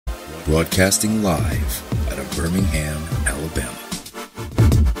broadcasting live out of Birmingham, Alabama.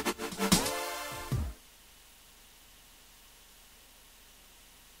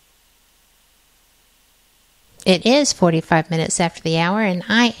 It is 45 minutes after the hour, and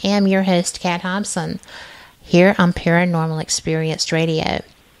I am your host, Kat Hobson, here on Paranormal Experience Radio.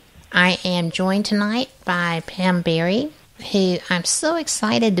 I am joined tonight by Pam Barry, who I'm so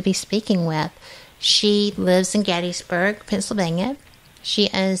excited to be speaking with. She lives in Gettysburg, Pennsylvania.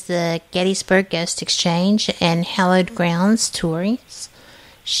 She owns the Gettysburg Ghost Exchange and Hallowed Grounds tours.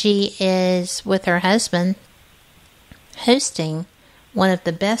 She is, with her husband, hosting one of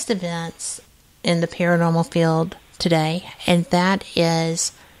the best events in the paranormal field today, and that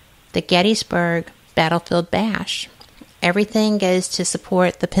is the Gettysburg Battlefield Bash. Everything goes to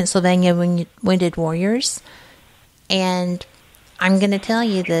support the Pennsylvania Wounded Warriors, and I'm going to tell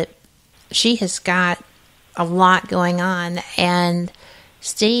you that she has got a lot going on, and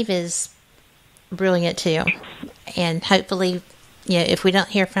Steve is brilliant too, and hopefully, if we don't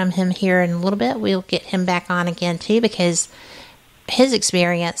hear from him here in a little bit, we'll get him back on again too, because his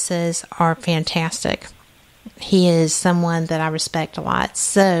experiences are fantastic. He is someone that I respect a lot.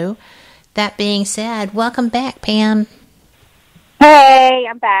 So, that being said, welcome back, Pam. Hey,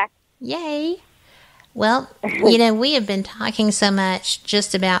 I'm back. Yay. Well, we have been talking so much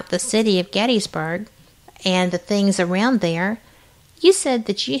just about the city of Gettysburg and the things around there. You said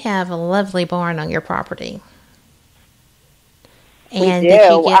that you have a lovely barn on your property. And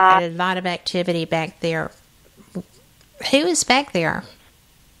that you get a lot of activity back there. Who is back there?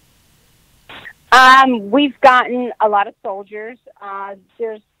 We've gotten a lot of soldiers.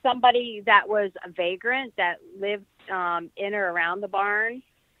 There's somebody that was a vagrant that lived in or around the barn.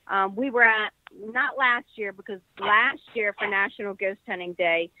 We were at, not last year, because last year for National Ghost Hunting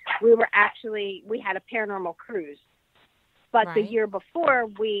Day, we had a paranormal cruise. But The year before,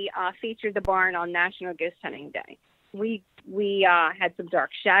 we featured the barn on National Ghost Hunting Day. We had some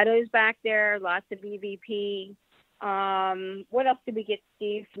dark shadows back there, lots of EVP. What else did we get,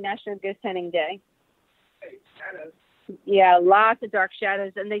 Steve? National Ghost Hunting Day. Shadows. Yeah, lots of dark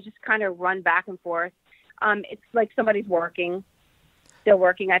shadows, and they just kind of run back and forth. It's like somebody's still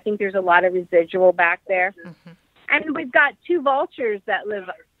working. I think there's a lot of residual back there. Mm-hmm. And we've got two vultures that live,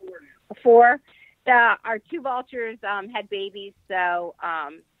 four. Our two vultures had babies, so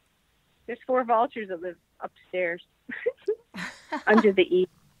there's four vultures that live upstairs under the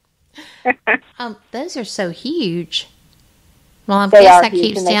eaves. Those are so huge. Well, I guess that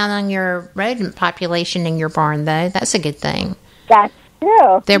keeps down on your rodent population in your barn, though. That's a good thing. That's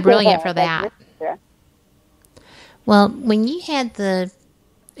true. They're brilliant for that. Well, when you had the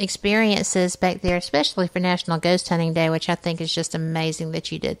experiences back there, especially for National Ghost Hunting Day, which I think is just amazing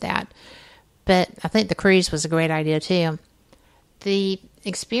that you did that, but I think the cruise was a great idea, too. The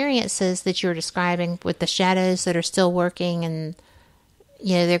experiences that you're describing with the shadows that are still working and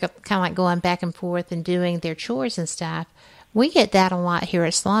they're kind of like going back and forth and doing their chores and stuff. We get that a lot here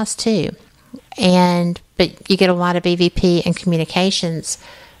at Sloss too. But you get a lot of EVP and communications.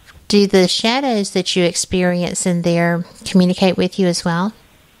 Do the shadows that you experience in there communicate with you as well?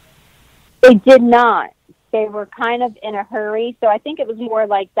 They did not. They were kind of in a hurry. So I think it was more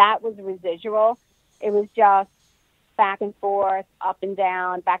like that was residual. It was just back and forth, up and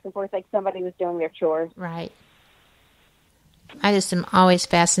down, back and forth, like somebody was doing their chores. Right. I just am always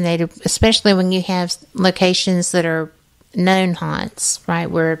fascinated, especially when you have locations that are known haunts,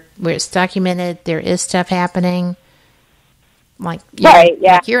 right? Where it's documented, there is stuff happening, like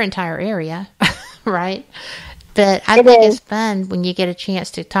your entire area, right? But I think it's fun when you get a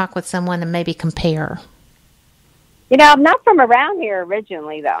chance to talk with someone and maybe compare. I'm not from around here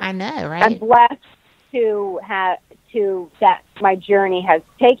originally, though. I know, right? I'm blessed that my journey has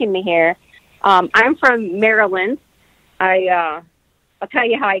taken me here. I'm from Maryland. I'll tell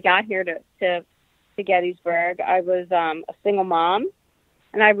you how I got here to Gettysburg. I was a single mom,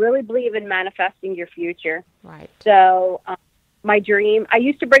 and I really believe in manifesting your future. Right. So my dream, I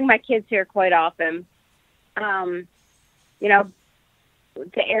used to bring my kids here quite often. The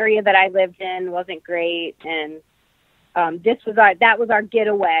area that I lived in wasn't great, and that was our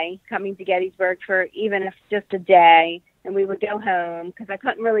getaway, coming to Gettysburg for even if just a day, and we would go home because I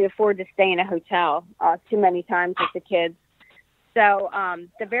couldn't really afford to stay in a hotel too many times with the kids. So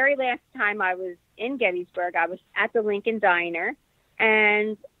the very last time I was in Gettysburg, I was at the Lincoln Diner,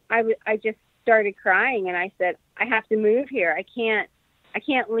 and I just started crying, and I said, I have to move here. I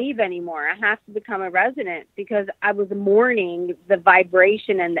can't leave anymore. I have to become a resident, because I was mourning the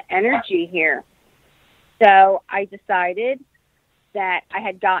vibration and the energy here. So I decided that I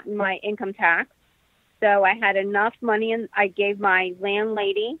had gotten my income tax. So I had enough money, and I gave my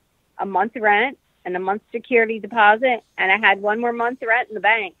landlady a month rent and a month security deposit, and I had one more month rent in the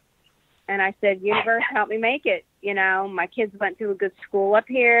bank. And I said, universe, help me make it. You know, my kids went to a good school up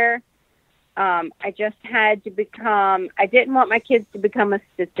here. I just had to I didn't want my kids to become a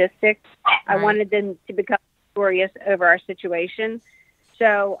statistic. Right. I wanted them to become victorious over our situation.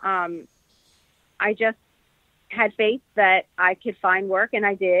 So I just had faith that I could find work, and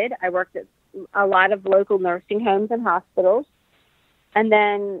I did. I worked at a lot of local nursing homes and hospitals. And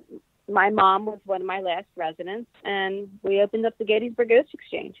then my mom was one of my last residents, and we opened up the Gettysburg Ghost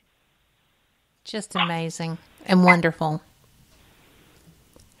Exchange. Just amazing and wonderful.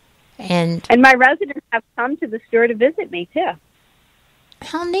 And my residents have come to the store to visit me, too.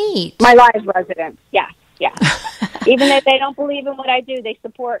 How neat. My live residents, yeah. Even if they don't believe in what I do, they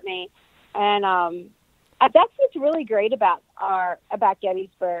support me. And that's what's really great about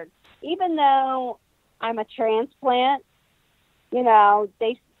Gettysburg. Even though I'm a transplant, you know,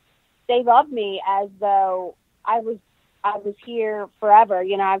 they love me as though I was here forever.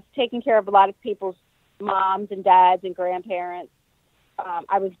 You know, I've taken care of a lot of people's moms and dads and grandparents.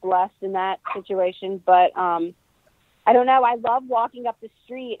 I was blessed in that situation, but I don't know. I love walking up the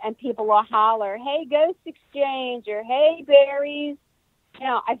street and people will holler, "Hey, Ghost Exchange," or "Hey, Berries." You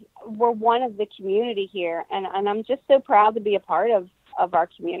know, we're one of the community here, and I'm just so proud to be a part of our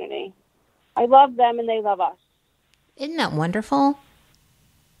community. I love them, and they love us. Isn't that wonderful?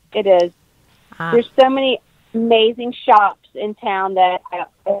 It is. There's so many amazing shops in town that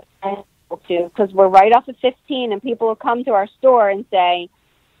I to, because we're right off of 15, and people will come to our store and say,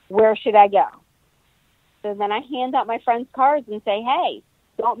 "Where should I go?" So then I hand out my friends' cards and say, "Hey,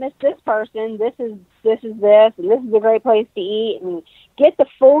 don't miss this person. This is this, and this is a great place to eat, and get the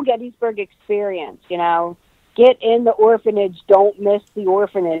full Gettysburg experience. You know, get in the orphanage. Don't miss the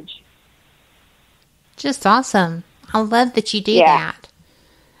orphanage." Just awesome. I love that you do that.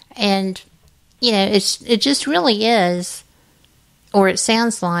 And you know, it just really is. Or it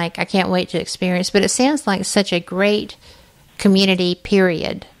sounds like, I can't wait to experience, but it sounds like such a great community,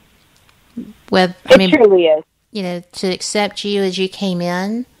 period. It truly is. You know, to accept you as you came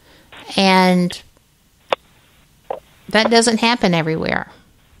in, and that doesn't happen everywhere.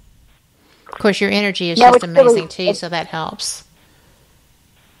 Of course, your energy is just amazing too, so that helps.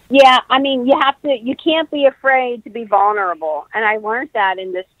 Yeah, I mean, you can't be afraid to be vulnerable, and I learned that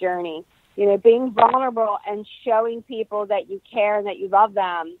in this journey. You know, being vulnerable and showing people that you care and that you love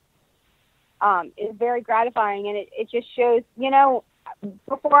them is very gratifying. And it just shows, you know,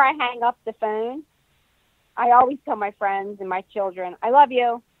 before I hang up the phone, I always tell my friends and my children, "I love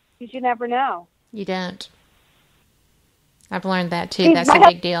you," because you never know. You don't. I've learned that too. That's a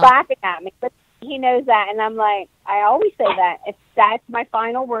big deal. He's laughing at me, but he knows that. And I'm like, I always say that. If that's my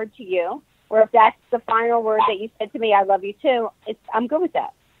final word to you, or if that's the final word that you said to me, "I love you too," I'm good with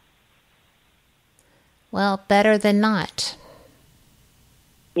that. Well, better than not.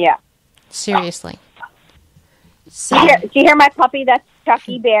 Yeah. Seriously. So, do you hear my puppy? That's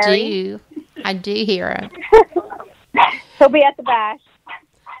Chucky Barry. I do hear him. He'll be at the bash.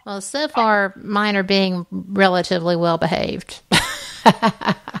 Well, so far, mine are being relatively well behaved.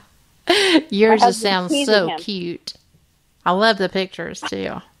 Yours just sounds so cute. I love the pictures,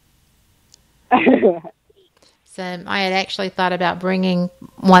 too. So I had actually thought about bringing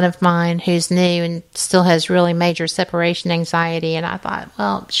one of mine who's new and still has really major separation anxiety, and I thought,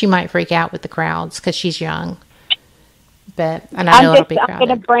 well, she might freak out with the crowds because she's young. And I know it'll be crowded.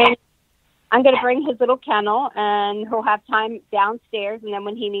 I'm going to bring his little kennel, and he'll have time downstairs, and then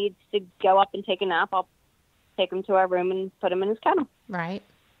when he needs to go up and take a nap, I'll take him to our room and put him in his kennel. Right.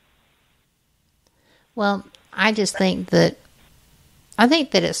 Well, I think that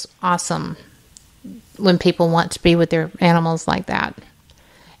it's awesome when people want to be with their animals like that.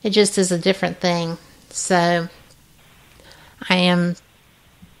 It just is a different thing. So I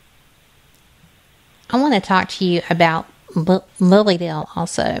want to talk to you about Lilydale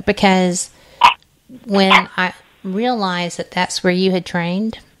also, because when I realized that that's where you had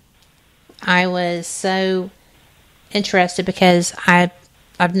trained, I was so interested because I've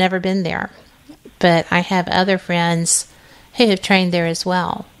never been there, but I have other friends who have trained there as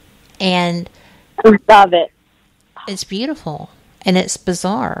well. And I love it. It's beautiful, and it's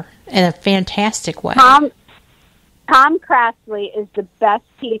bizarre in a fantastic way. Tom Craftley is the best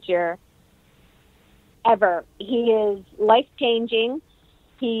teacher ever. He is life-changing.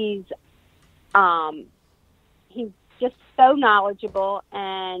 He's just so knowledgeable,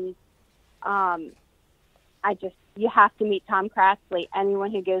 and you have to meet Tom Craftley, anyone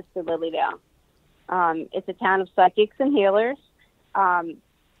who goes to Lilydale. It's a town of psychics and healers.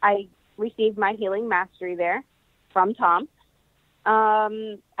 I received my healing mastery there from Tom,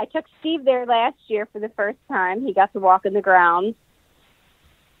 I took Steve there last year for the first time. He got to walk in the grounds.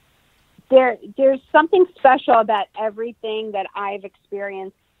 There's something special about everything that I've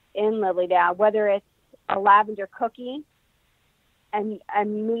experienced in Lilydale, whether it's a lavender cookie and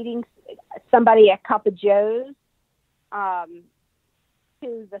meeting somebody at Cup of Joe's, to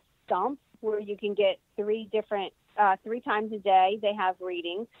the stump where you can get three times a day. They have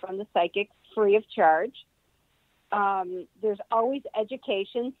readings from the psychics free of charge. There's always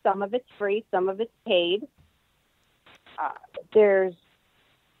education. Some of it's free, some of it's paid. There's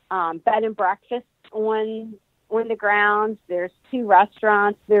bed and breakfast on the grounds. There's 2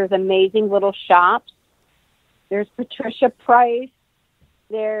 restaurants. There's amazing little shops. There's Patricia Price.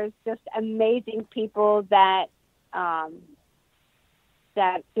 There's just amazing people that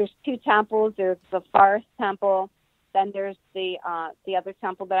there's 2 temples. There's the Forest Temple. Then there's the other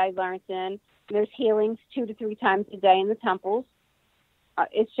temple that I learned in. There's healings 2 to 3 times a day in the temples.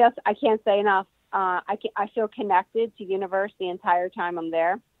 It's just, I can't say enough. I feel connected to universe the entire time I'm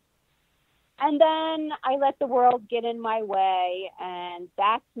there. And then I let the world get in my way, and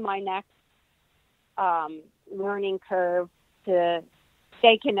that's my next learning curve, to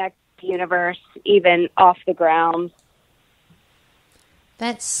stay connected to the universe, even off the grounds.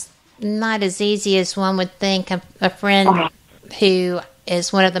 That's not as easy as one would think. A friend who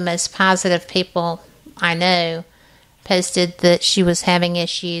is one of the most positive people I know posted that she was having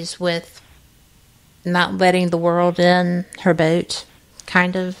issues with not letting the world in her boat,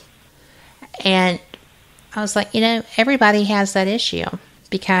 kind of. And I was like, everybody has that issue,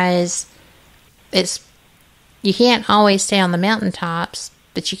 because you can't always stay on the mountaintops,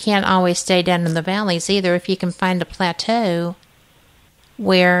 but you can't always stay down in the valleys either. If you can find a plateau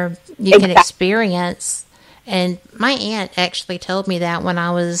where you can experience. And my aunt actually told me that when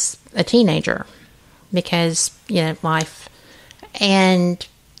I was a teenager, because, life. And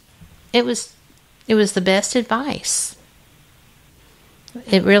it was the best advice.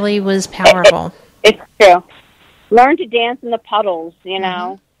 It really was powerful. It's true. Learn to dance in the puddles,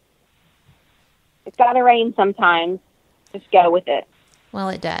 Mm-hmm. It's got to rain sometimes. Just go with it. Well,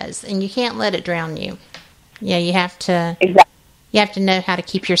 it does. And you can't let it drown you. Yeah, you have to... Exactly. You have to know how to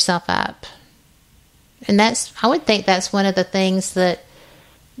keep yourself up. And I would think that's one of the things that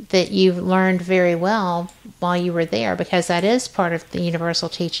you've learned very well while you were there, because that is part of the universal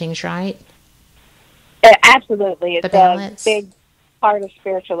teachings, right? Absolutely. It's a big part of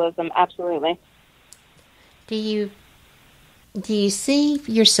spiritualism. Absolutely. Do you see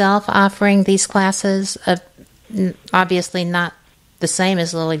yourself offering these classes of, obviously not the same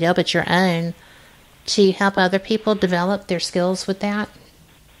as Lilydale, but your own, to help other people develop their skills with that?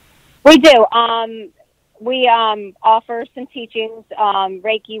 We do. We offer some teachings,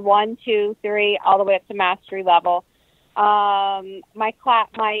 Reiki 1, 2, 3, all the way up to mastery level. My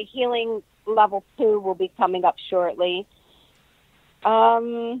healing level 2 will be coming up shortly.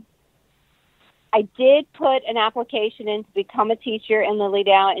 I did put an application in to become a teacher in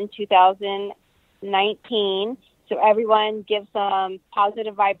Lilydale in 2019. So everyone give some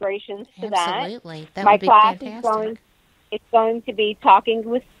positive vibrations to Absolutely. that. My class is going to be talking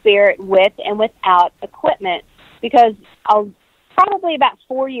with spirit with and without equipment, because probably about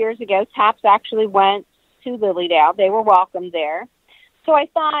 4 years ago, TAPS actually went to Lilydale. They were welcomed there. So I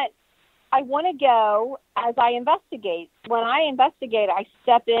thought, I want to go as I investigate. When I investigate, I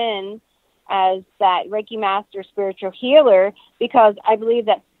step in as that Reiki Master spiritual healer, because I believe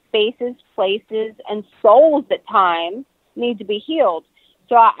that spaces, places, and souls at times need to be healed.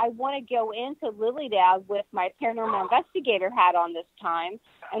 So I want to go into Lilydale with my paranormal investigator hat on this time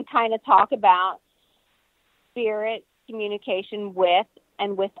and kind of talk about spirit communication with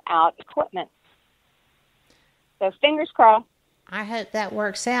and without equipment. So fingers crossed. I hope that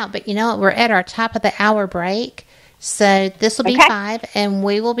works out. But we're at our top of the hour break. So this will be 5, and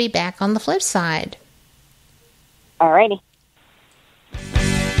we will be back on the flip side. All righty.